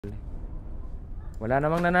Wala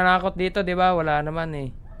namang nananakot dito, di ba? Wala naman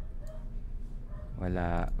eh.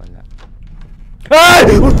 Wala.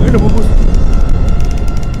 Ay! Ay, nabubos!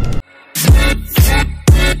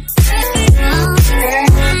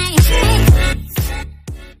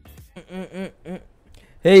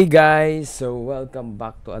 Hey guys! So, welcome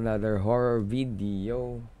back to another horror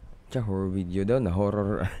video. Horror video daw na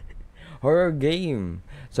horror... horror game.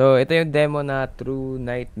 So, ito yung demo na True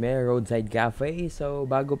Nightmare Roadside Cafe. So,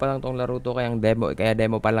 bago pa lang tong laro to, kaya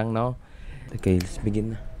demo pa lang, no? Okay, let's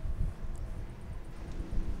begin na.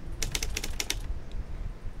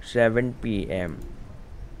 7 PM.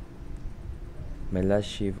 My last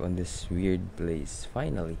shift on this weird place.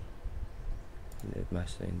 Finally. Let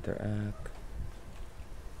master interact.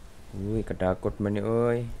 Uy, katakot man ni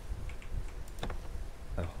oy.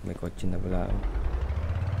 Oh, may kotse na pala.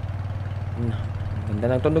 Ganda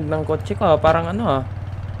ng tunog ng kotse ko. Parang ano ah.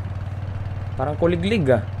 Parang kuliglig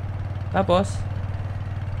ah. Tapos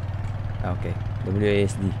okay.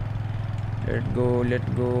 WASD. Let go.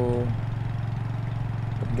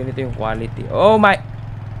 Ba't ganito yung quality? Oh my!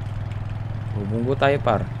 Bubunggo tayo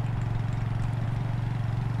par.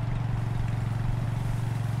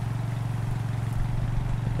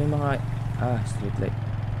 Ito yung mga street light.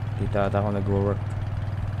 Dito ata ako nag-work.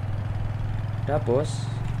 Tapos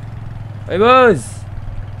ay, boss!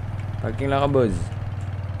 Parking lang ka, boss.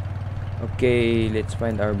 Okay, let's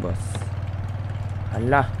find our boss.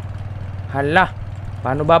 Hala!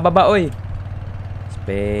 Paano bababa, oy?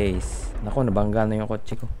 Space. Naku, nabangga na yung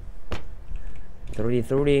kotse ko. 30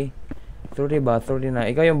 ba? 30 na.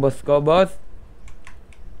 Ikaw yung boss ko, boss?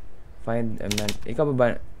 Find a man. Ikaw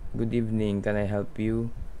ba? Good evening. Can I help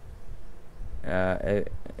you?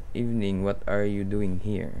 Evening. What are you doing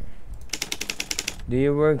here? Do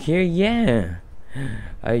you work here? Yeah.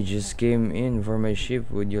 I just came in for my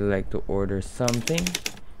shift. Would you like to order something?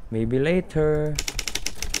 Maybe later.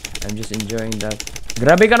 I'm just enjoying that.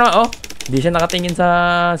 Grabe ka na, oh. Di siya nakatingin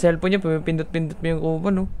sa cellphone niya. Pindot-pindot mo yung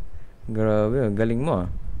kuban, oh. Grabe, galing mo, ah.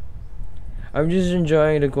 I'm just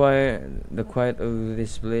enjoying the quiet of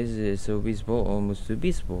this place. It's so peaceful, almost too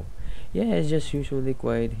peaceful. Yeah, it's just usually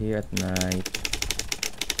quiet here at night.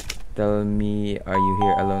 Tell me, are you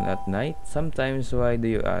here alone at night? Sometimes. Why do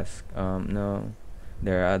you ask? No,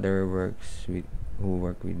 there are other who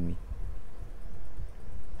work with me.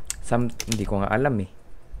 Hindi ko nga alam eh.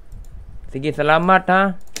 Sige, salamat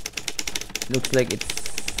ha. Looks like it's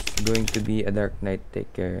going to be a dark night.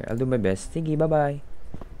 Take care. I'll do my best. Sige, bye-bye.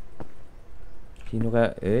 Sino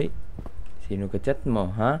ka chat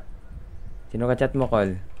mo, ha? Sino ka chat mo,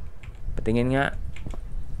 call? Patingin nga.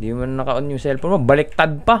 Di mo na naka-on yung cellphone mo.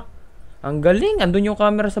 Baliktad pa. Ang galing. Andun yung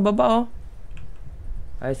camera sa baba, oh.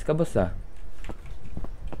 Ayos ka, boss, ah.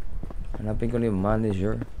 Hanapin ko yung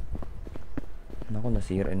manager. Naku,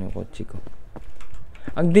 nasira yung kotse ko.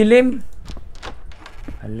 Ang dilim.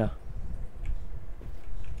 Hala.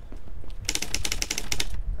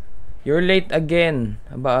 You're late again.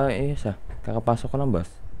 Aba, kakapasok ko lang,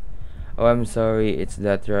 boss. Oh, I'm sorry. It's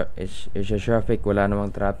a traffic. Wala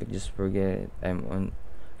namang traffic. Just forget it. I'm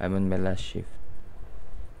on my last shift.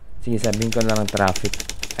 Sige, sabihin ko na lang traffic.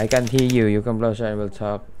 I can't hear you. You can closer and we'll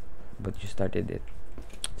talk. But you started it.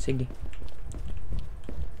 Sige.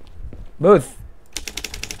 Both.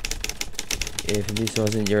 If this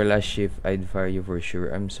wasn't your last shift, I'd fire you for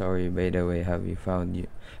sure. I'm sorry. By the way, have you found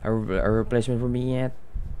a replacement for me yet?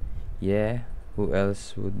 Yeah. Who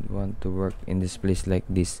else would want to work in this place like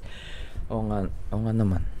this? Oo nga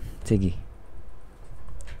naman. Sige.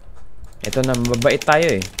 Ito na, mabait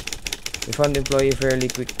tayo eh. We found the employee fairly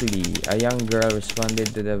quickly. A young girl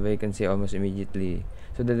responded to the vacancy almost immediately.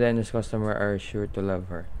 So the diner's customers are sure to love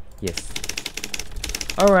her. Yes.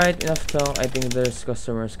 Alright, enough talk. I think there's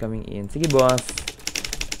customers coming in. Sige, boss.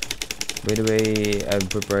 By the way, I've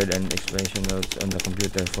prepared an explanation notes on the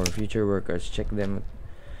computer for future workers. Check them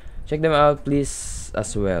out, please,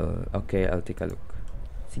 as well. Okay, I'll take a look.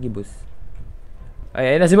 Sige, boss.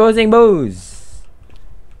 Ay na si bossing, boss!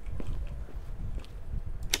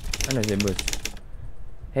 Ano si boss?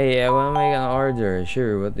 Hey, I want to make an order.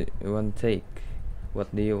 Sure, what do you want to take? What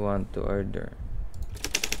do you want to order?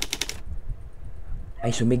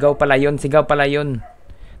 Ay, sumigaw pala yun. Sigaw pala yun.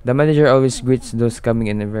 The manager always greets those coming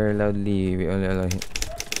in very loudly. We only allow him.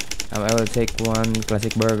 I will take one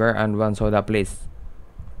classic burger and one soda, please.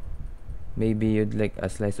 Maybe you'd like a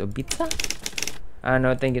slice of pizza?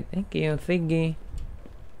 No, thank you. Sige.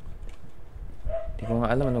 Di ko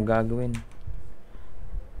nga alam ano gagawin.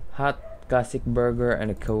 Hot classic burger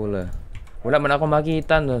and a cola. Wala man ako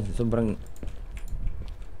makita, no? Sobrang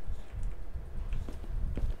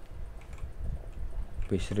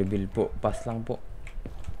Face reveal po. Pass lang po.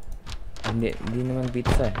 Hindi naman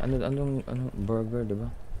pizza eh. Anong burger, di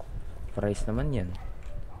ba? Fries naman yan.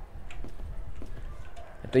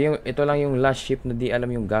 Ito lang yung last ship na di alam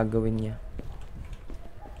yung gagawin niya.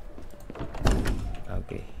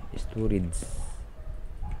 Okay, storage.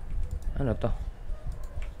 Ano to?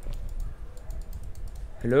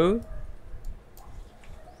 Hello?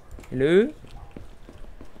 Hello?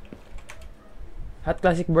 Hot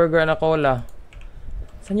classic burger na cola.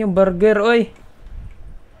 Saan yung burger, oy?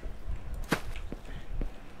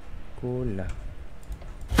 Cola.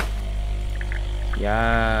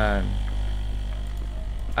 Yan.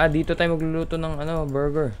 Dito tayo magluluto ng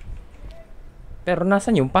burger. Pero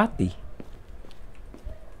nasan yung patty?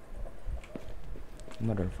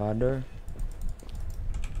 Mother, father.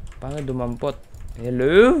 Paano dumampot?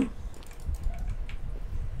 Hello?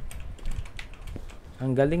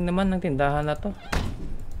 Ang galing naman ng tindahan na to.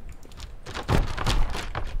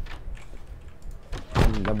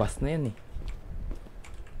 Labas na yan eh.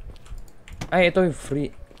 Ay, ito yung free.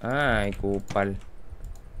 Ay, kupal.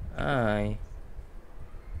 Ay.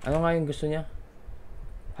 Ano nga yung gusto niya?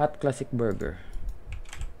 Hot classic burger.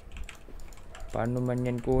 Paano man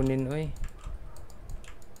yan kunin, oy?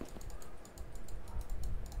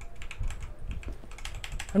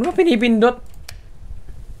 Ano ba pinipindot?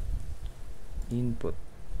 Input.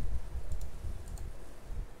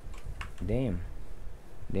 Damn.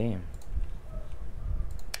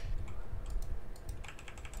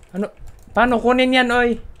 Ano? Paano kunin yan,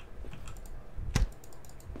 oy?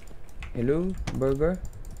 Hello, burger?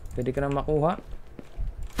 Pwede ka na makuha?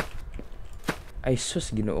 Ay,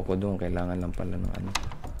 sus, ginoo ko doon. Kailangan lang pala ng ano.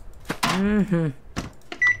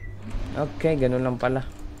 Okay, ganun lang pala.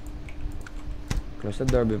 Close the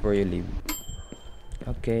door before you leave.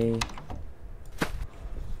 Okay.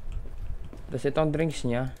 Tapos itong drinks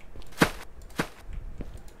niya.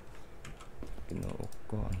 Ginoo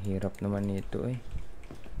ko. Ang hirap naman nito eh.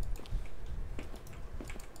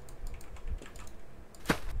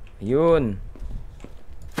 Yun.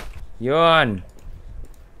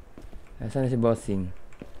 Nasaan na si bossing?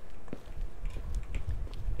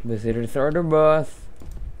 Visitor's order, boss.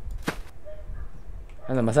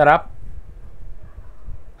 Ano, masarap?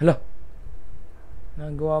 Hala.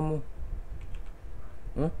 Nagawa mo.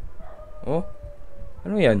 Oh?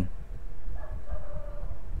 Ano yan?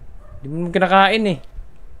 Di mo naman kinakain eh.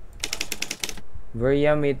 Very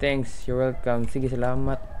yummy, thanks. You're welcome. Sige,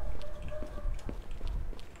 salamat.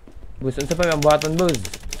 Boss, ano sa pa yung button, boss?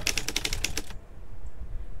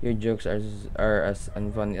 Your jokes are as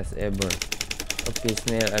unfunny as ever. Okay,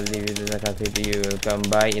 Snail, I'll leave you to the cafe to you. Will come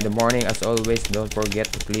by in the morning as always. Don't forget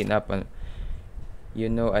to clean up. And you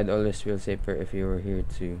know I'd always feel safer if you were here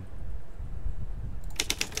too.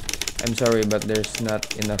 I'm sorry, but there's not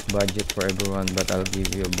enough budget for everyone. But I'll give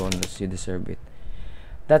you a bonus. You deserve it.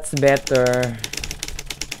 That's better.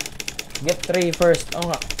 Get 3 first. Oh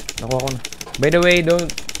nga. Nakuha ko na. By the way, don't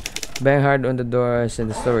bang hard on the doors in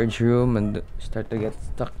the storage room and start to get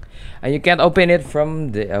stuck. And you can't open it from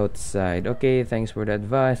the outside. Okay, thanks for the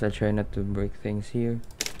advice. I'll try not to break things here.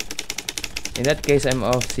 In that case, I'm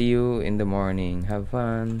off. See you in the morning. Have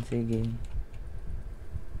fun. Sige.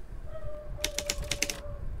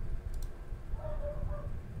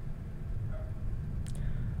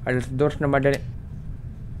 Alas doors na madali.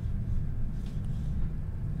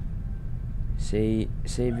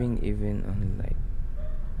 Saving even on light.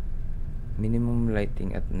 Minimum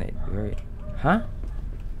lighting at night. Right? Huh?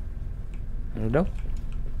 Ano daw?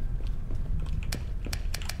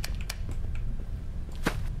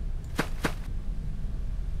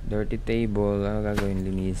 Dirty table. Ano gagawin?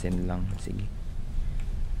 Linisin lang. Sige.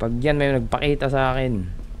 Pag yan may nagpakita sa akin.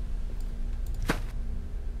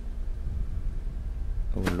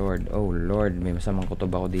 Oh Lord. May masamang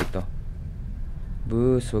kutob ako dito.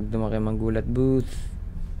 Boss, wag naman kayo manggulat, boss.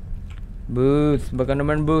 Boss, baka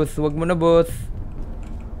naman, boss. Wag mo na, boss.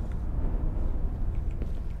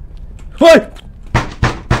 Hoy!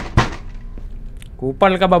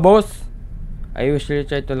 Kupal ka ba, boss? I usually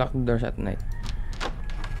try to lock the doors at night.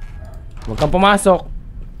 Wag kang pumasok.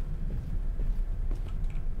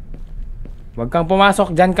 Wag kang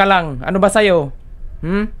pumasok. Diyan ka lang. Ano ba sa'yo?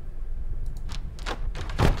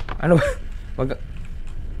 Ano ba? Wag.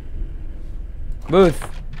 Boss.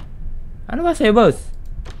 Ano ba sa'yo, boss?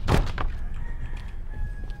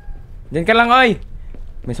 Diyan ka lang, oy.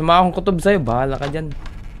 May sama akong kutob sa'yo. Bahala ka dyan.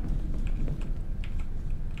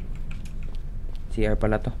 CR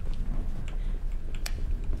pala to.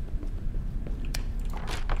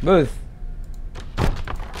 Boss.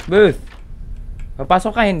 Boss.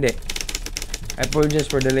 Papasok ka, hindi. I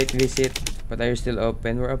apologize for the late visit. But are you still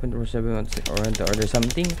open? We're open for 7 months or want to order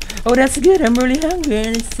something. Oh, that's good. I'm really hungry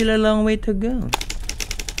and it's still a long way to go.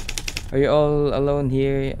 Are you all alone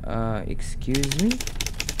here? Excuse me?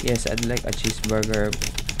 Yes, I'd like a cheeseburger.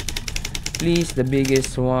 Please, the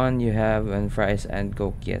biggest one you have, and fries and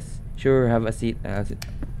Coke. Yes. Sure, have a seat. Hala.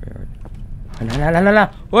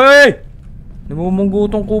 Wey!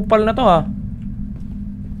 Namumunggo tong kupal na to ha.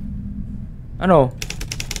 Ano?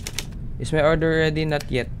 Is my order ready?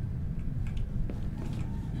 Not yet.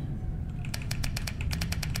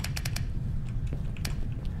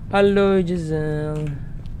 Hello, Giselle.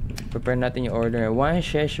 Prepare natin yung order. 1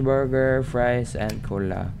 shish burger, fries, and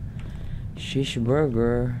cola. Shish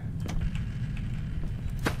burger.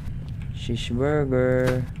 Shish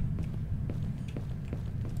burger.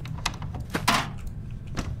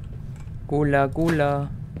 Cola.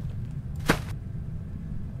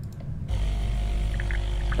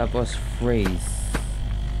 Tapos fries.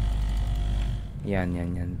 Yan.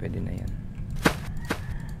 Pwede na yan.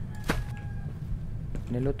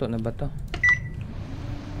 Niluto na ba to?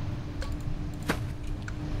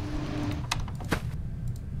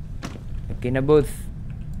 Okay na, boss.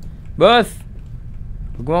 Boss!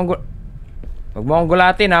 Huwag mo akong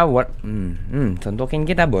gulatin ha. What? Sundukin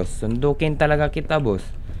kita, boss. Sundukin talaga kita, boss.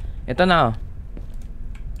 Ito na.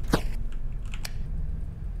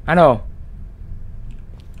 Ano?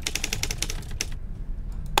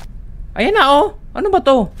 Ayan na oh. Ano ba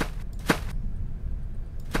to?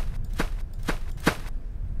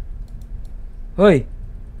 Hoy.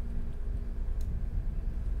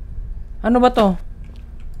 Ano ba to?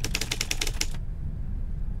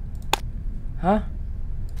 Ha?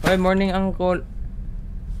 Hoy, morning uncle.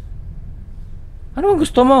 Ano ang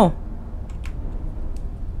gusto mo?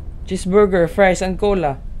 Cheeseburger, fries, and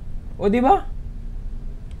cola. O, di ba?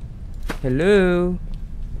 Hello?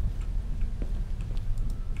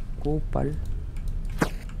 Kupal.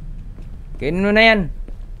 Kainin mo na yan.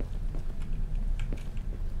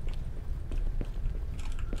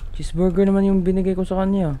 Cheeseburger naman yung binigay ko sa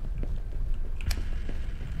kanya.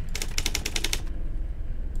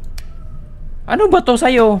 Ano ba to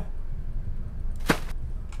sa'yo?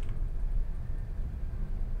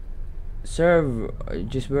 Serve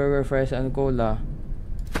cheeseburger, fries, and cola.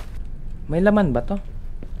 May laman ba to?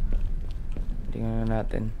 Tingnan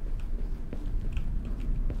natin.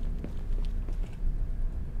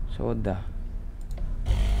 Soda.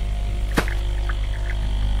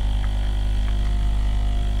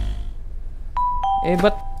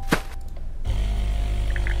 Ba't?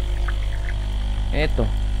 Eto.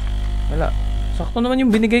 Wala. Sakto naman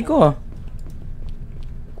yung binigay ko ah.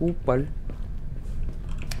 Kupal.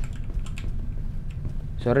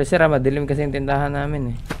 Sorry sir, madilim kasi yung tindahan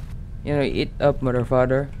namin eh. You know, eat up mother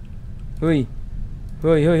father. Hoy.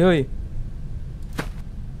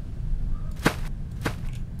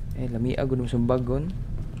 Lamiag gud mo sumbagon.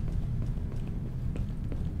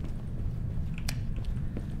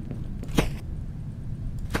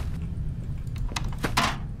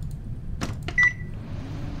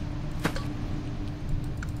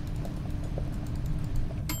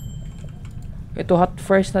 Ito hot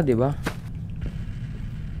fries na, di ba?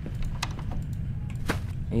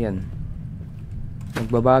 Ayan.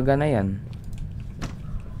 Magbabaga na yan.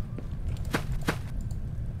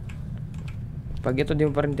 Pag ito di mo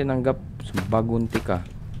pa rin tinanggap, bagunti ka.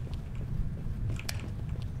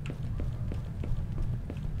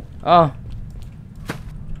 Oh.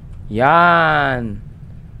 Yan.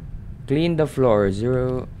 Clean the floor.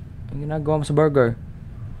 0. Ang ginagawa mo sa burger?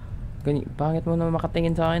 Pangit mo na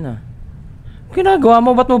makatingin sa akin ah. Ginagawa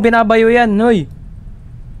mo? Ba't mo binabayo yan? Hoy!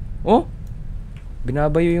 Oh?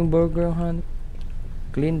 Binabayo yung burger.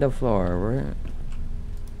 Clean the floor.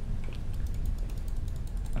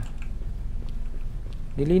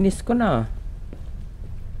 Nilinis ko na.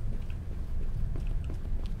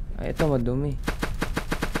 Ay, ito madumi.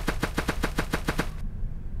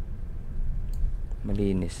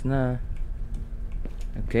 Malinis na.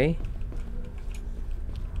 Okay.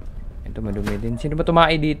 Ito madumi din. Sino ba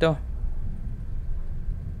tumae dito?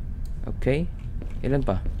 Okay. Ilan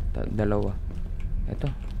pa? Dalawa. Ito.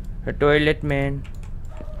 Her toilet, man.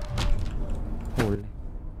 Hole.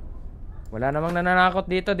 Wala namang nananakot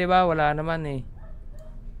dito, di ba? Wala naman eh.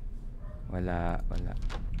 Wala.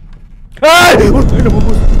 Ay! Ay,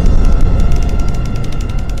 nabubos!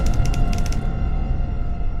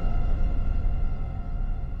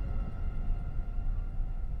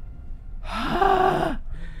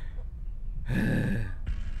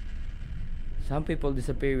 Some people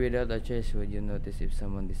disappear without a trace. Would you notice if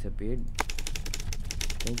someone disappeared?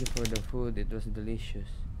 Thank you for the food. It was delicious.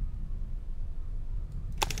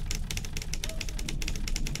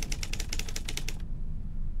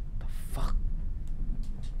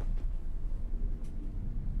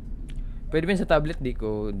 Pwede ba sa tablet?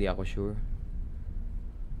 Di ako sure.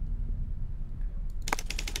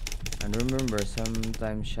 And remember,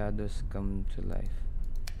 sometimes shadows come to life.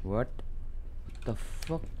 What the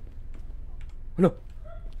fuck? Hello?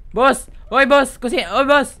 Boss! Oy, boss! Kasi, oy,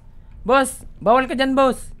 boss! Boss! Bawal ka dyan,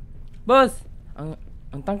 boss! Boss!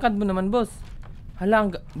 Ang tangkad mo naman, boss. Hala,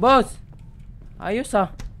 boss! Ayos ah.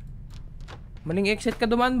 Maling exit ka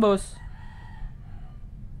dumaan, boss.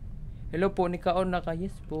 Hello po, nikaon na ka.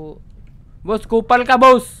 Yes po. Boss, kupal ka,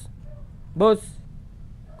 boss! Boss!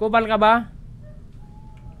 Kupal ka ba?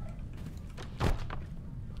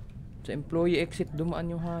 Sa employee exit dumaan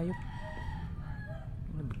yung hayop.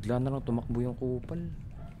 Bigla na lang tumakbo yung kupal.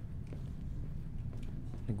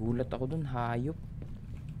 Nagulat ako dun, hayop.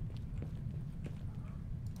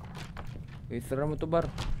 Isara mo to, bar.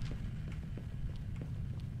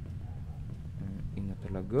 Ina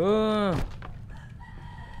talaga.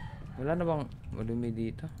 Wala na bang madumi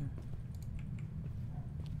dito?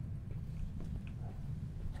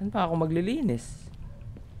 Saan pa ako maglilinis?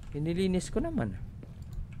 Hinilinis ko naman.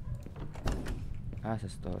 Sa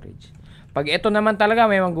storage. Pag ito naman talaga,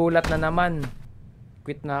 may manggulat na naman.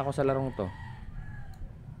 Quit na ako sa larong to.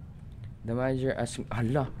 The manager as...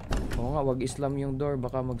 Hala. Oo nga, wag islam yung door.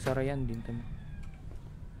 Baka magsara yan din.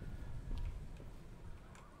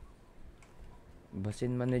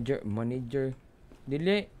 Basin manager. Manager.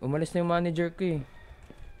 Dili. Umalis na yung manager ko eh.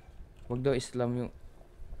 Wag daw islam yung...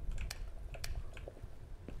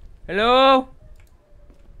 Hello?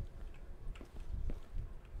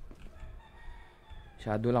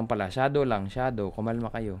 Shadow lang pala. Shadow lang. Shadow. Kumalma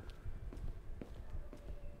kayo.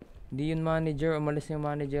 Hindi yun manager. Umalis na yung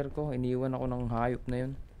manager ko. Iniwan ako ng hayop na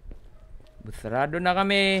yun. Busarado na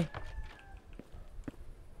kami.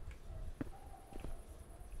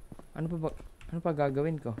 Ano pa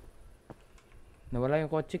gagawin ko? Nawala yung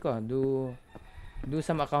kotse ko. Do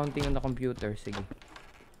some accounting on the computer. Sige.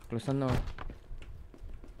 Close na no.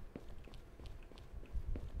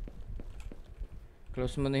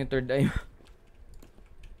 Close mo na yung third eye.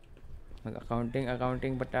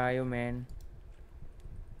 Mag-accounting pa tayo, man.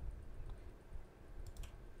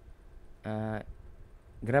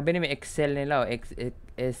 Grabe na may Excel nila, oh.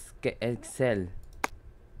 Excel.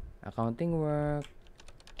 Accounting work.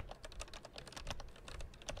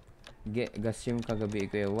 Gas yung kagabi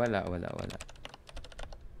ko, wala.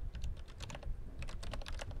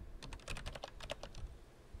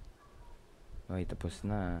 Okay, tapos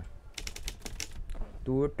na.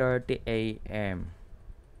 2:30 AM.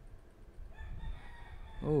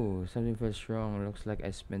 Oh, something feels wrong. Looks like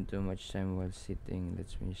I spent too much time while sitting.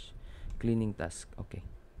 Let's finish cleaning task. Okay.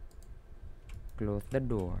 Close the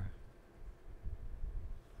door.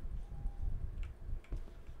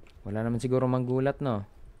 Wala naman siguro manggulat, no?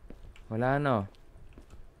 Wala, no?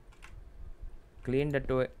 Clean the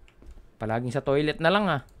toilet. Palaging sa toilet na lang,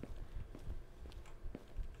 ah.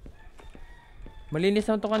 Malinis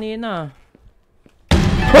naman to kanina.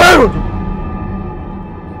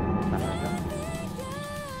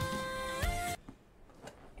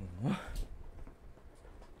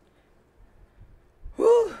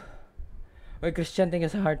 Oy, Christian, thank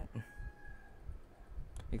you sa heart.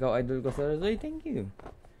 Ikaw, idol ko sa Rosoy, thank you.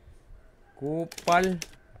 Kupal.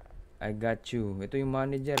 I got you. Ito yung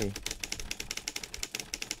manager eh.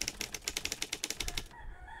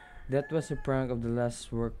 That was a prank of the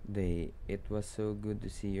last work day. It was so good to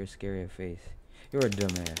see your scary face. You're a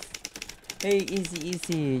dumbass. Hey,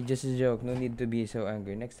 easy. Just a joke. No need to be so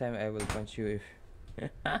angry. Next time I will punch you if...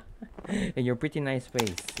 in your pretty nice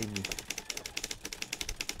face. Sige.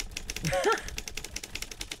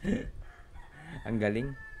 Ang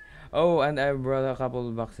galing. Oh, and I brought a couple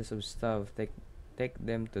boxes of stuff. Take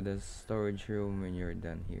them to the storage room when you're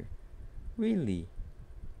done here. Really?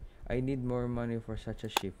 I need more money for such a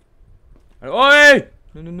shift. Oy!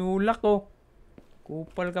 Nanunulak ko.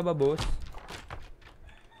 Kupal ka ba, boss?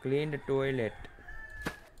 Clean the toilet.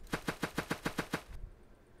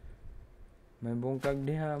 May bungkag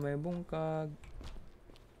diha, may bungkag.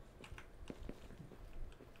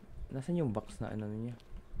 Nasaan yung box na ano niya?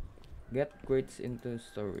 Get crates into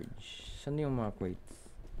storage. Saan yung mga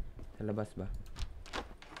crates? Sa labas ba?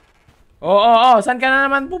 Oo. Saan ka na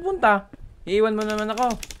naman pupunta? Iiwan mo naman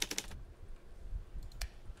ako.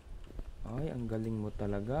 Ay, ang galing mo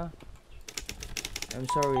talaga. I'm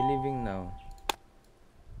sorry, leaving now.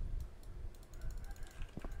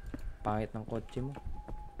 Pangit ng kotse mo.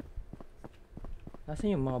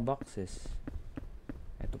 Nasaan yung mga boxes?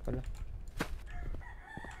 Ito pala.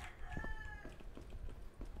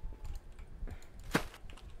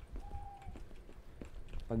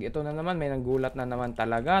 Pag ito na naman, may nanggulat na naman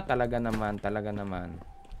talaga naman.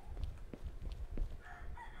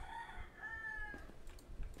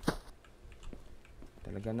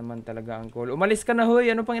 Talaga naman talaga ang cool. Umalis ka na,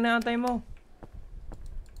 hoy. Ano pang inaantay mo?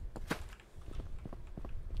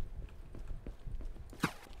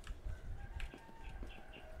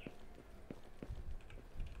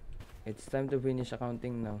 It's time to finish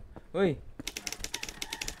accounting now. Hoy!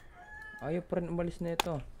 Ayaw pa rin umalis na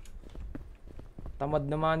ito. Tamad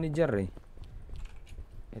na manager eh.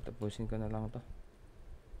 Tapusin ko na lang to.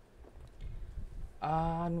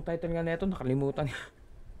 Anong title nga na ito? Nakalimutan.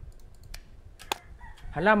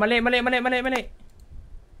 Hala, mali.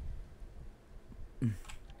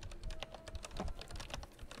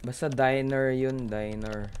 Basta diner yun,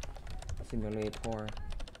 diner. Simulator.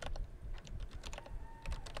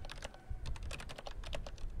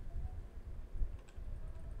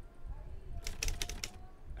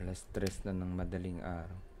 Alas 3 na ng madaling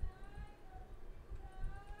araw.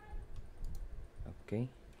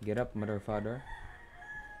 Okay. Get up, mother father.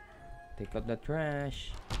 Take out the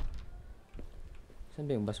trash. Saan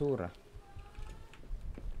ba yung basura?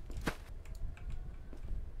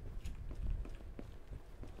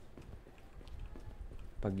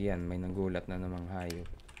 Pag yan, may nagulat na namang hayop.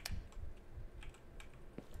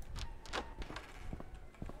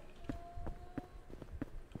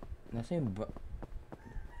 Nasa yung ba?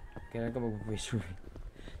 Kailan ka mag-visual?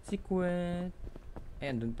 Secret!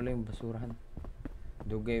 Ayan, dun pala yung basurahan.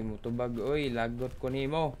 Dugay mo tubag. Oy, lagot ko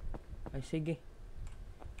nimo. Ay, sige.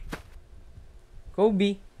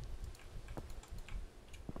 Kobe.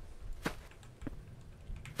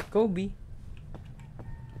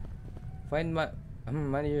 Find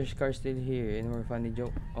manager's car still here. Any more funny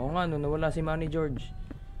joke? Oo nga, no, nawala si Manny George.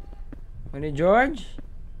 Manny George?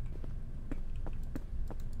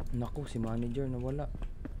 Naku, si manager nawala.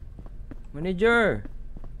 Manager!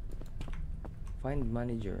 Find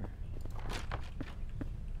manager.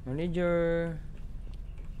 Manager!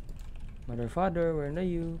 Mother, father, where are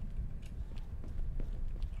you?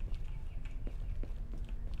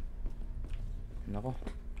 Nako,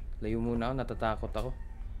 layo muna ako, natatakot ako.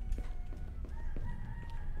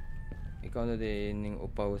 Ikaw na din yung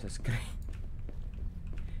upaw sa screen.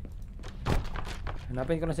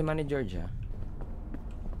 Hanapin ko na si Manny George, ha.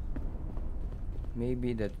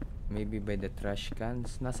 Maybe by the trash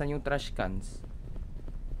cans. Nasaan yung trash cans?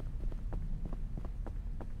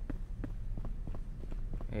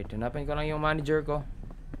 Hanapin ko lang yung manager ko.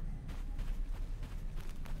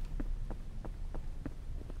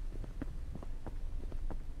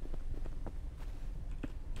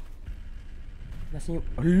 Nasaan yung...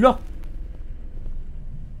 Hala!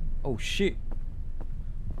 Oh shit!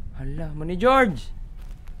 Hala, Manny George!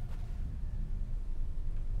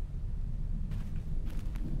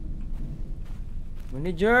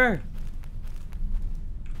 Manager!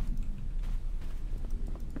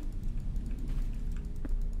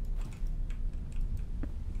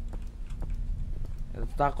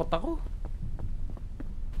 Takot ako.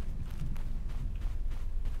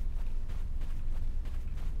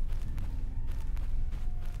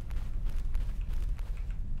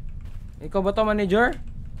 Ikaw ba to, manager?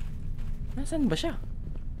 Nasaan ba siya?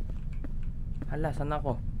 Hala, saan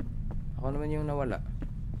ako? Ako naman yung nawala.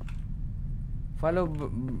 Follow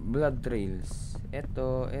blood trails.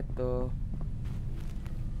 Eto.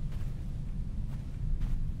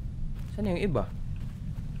 Saan yung iba?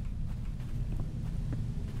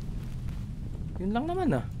 Yun lang naman,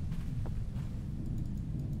 ah.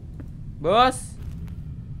 Boss!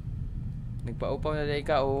 Nagpaupaw na dahil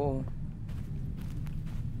ka, oo.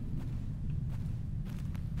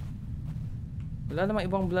 Wala namang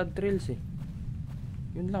ibang blood trails, eh.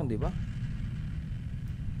 Yun lang, di ba?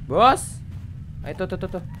 Boss! Ay, to.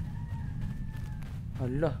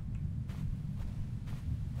 Hala.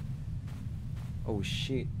 Oh,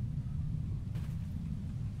 shit.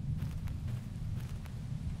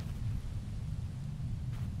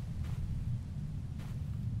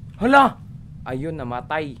 Hala! Ayun,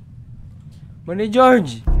 namatay. Manny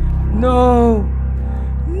George! No!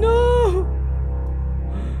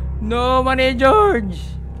 No, Manny George!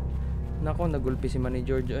 Nako, nagulpi si Manny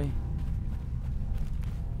George, ay.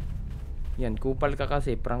 Yan, kupal ka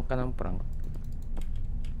kasi. Prank ka ng prank.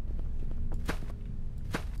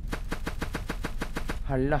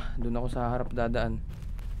 Hala, doon ako sa harap dadaan.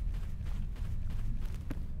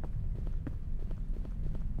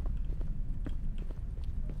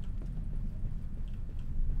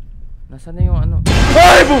 Nasaan na yung ano?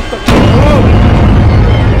 Ay, buta!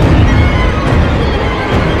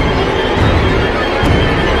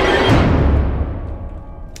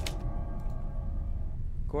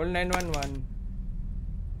 Call 911.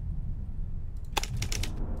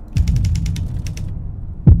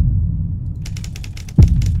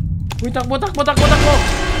 Uy, takbo!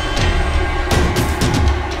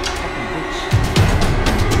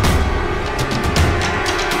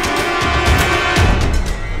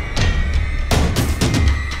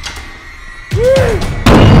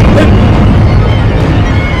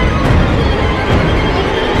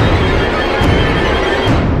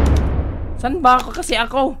 Tumba ako kasi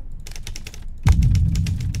ako.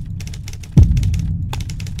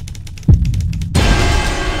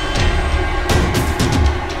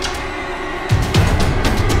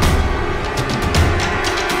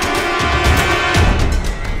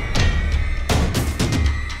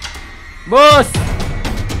 Boss!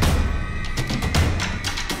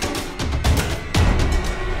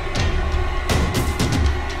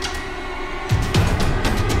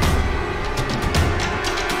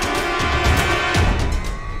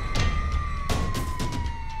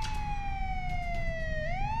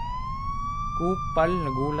 Kupal,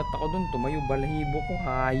 nagulat ako dun. Tumayo balahibo ko,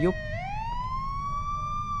 hayop.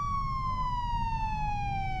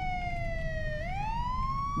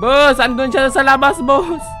 Boss, andun siya sa labas,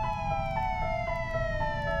 boss.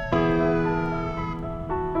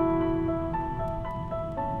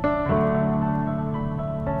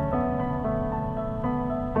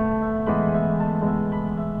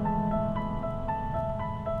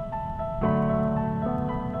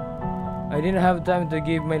 I didn't have time to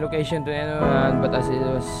give my location to anyone, but as it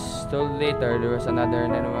was told later, there was another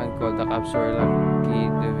 911 call. The cops were lucky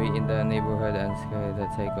to be in the neighborhood and scared that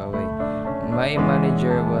take away. My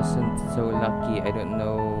manager wasn't so lucky. I don't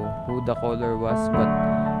know who the caller was, but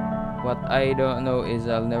what I don't know is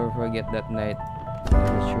I'll never forget that night. It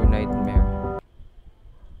was your nightmare.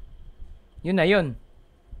 Yun na yun.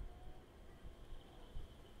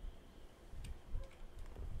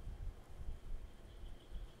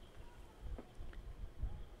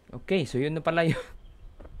 Okay, so yun na pala yun.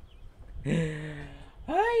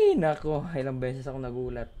 Ay, nako. Ilang beses ako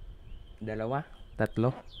nagulat. 2, 3.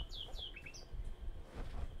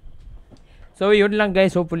 So, yun lang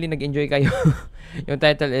guys. Hopefully, nag-enjoy kayo. Yung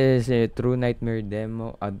title is True Nightmare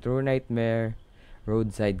Demo. True Nightmare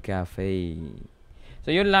Roadside Cafe.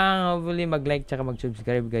 So, yun lang. Hopefully, mag-like tsaka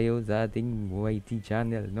mag-subscribe kayo sa ating YT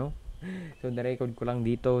channel, no? So, na-record ko lang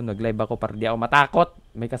dito. Nag-live ako para di ako matakot.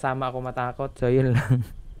 May kasama ako matakot. So, yun lang.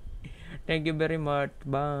 Thank you very much.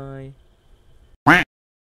 Bye.